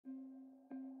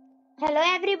Hello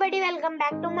everybody, welcome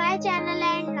back to my channel,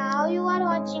 and now you are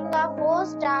watching a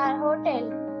 4-star hotel.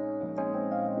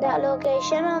 The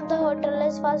location of the hotel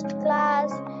is first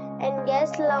class and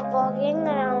guests love walking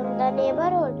around the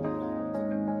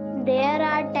neighborhood. There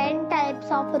are 10 types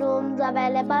of rooms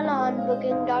available on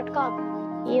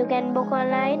booking.com. You can book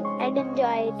online and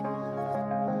enjoy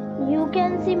it. You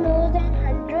can see more than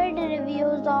 100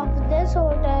 reviews of this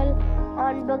hotel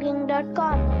on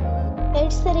booking.com.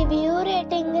 Its review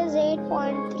rating is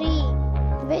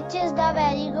 8.3, which is the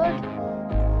very good.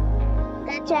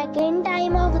 The check-in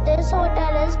time of this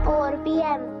hotel is 4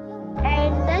 p.m.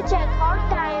 and the check-out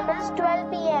time is 12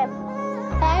 p.m.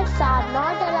 Pets are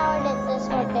not allowed in this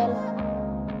hotel.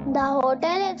 The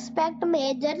hotel accepts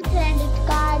major credit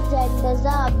cards and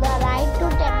reserves the right to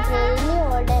temporarily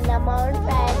hold an amount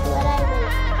prior to arrival.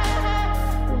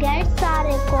 Guests are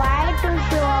required to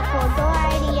show a photo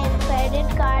ID and credit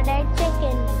card at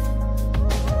check-in.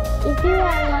 If you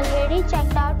have already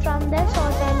checked out from this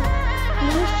hotel,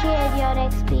 please share your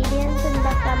experience in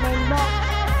the comment box.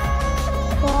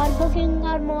 For booking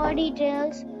or more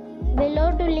details,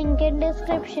 below to link in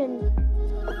description.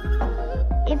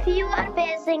 If you are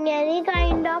facing any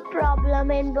kind of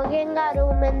problem in booking a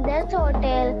room in this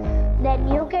hotel, then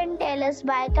you can tell us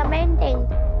by commenting.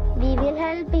 We will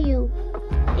help you.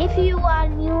 If you are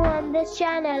new on this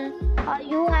channel or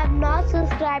you have not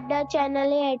subscribed our channel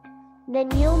yet, then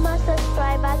you must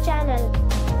subscribe our channel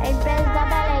and press the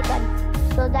bell icon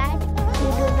so that you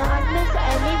do not miss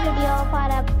any video of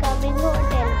our upcoming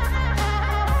hotel.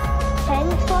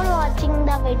 Thanks for watching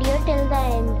the video till the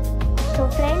end. So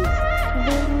friends,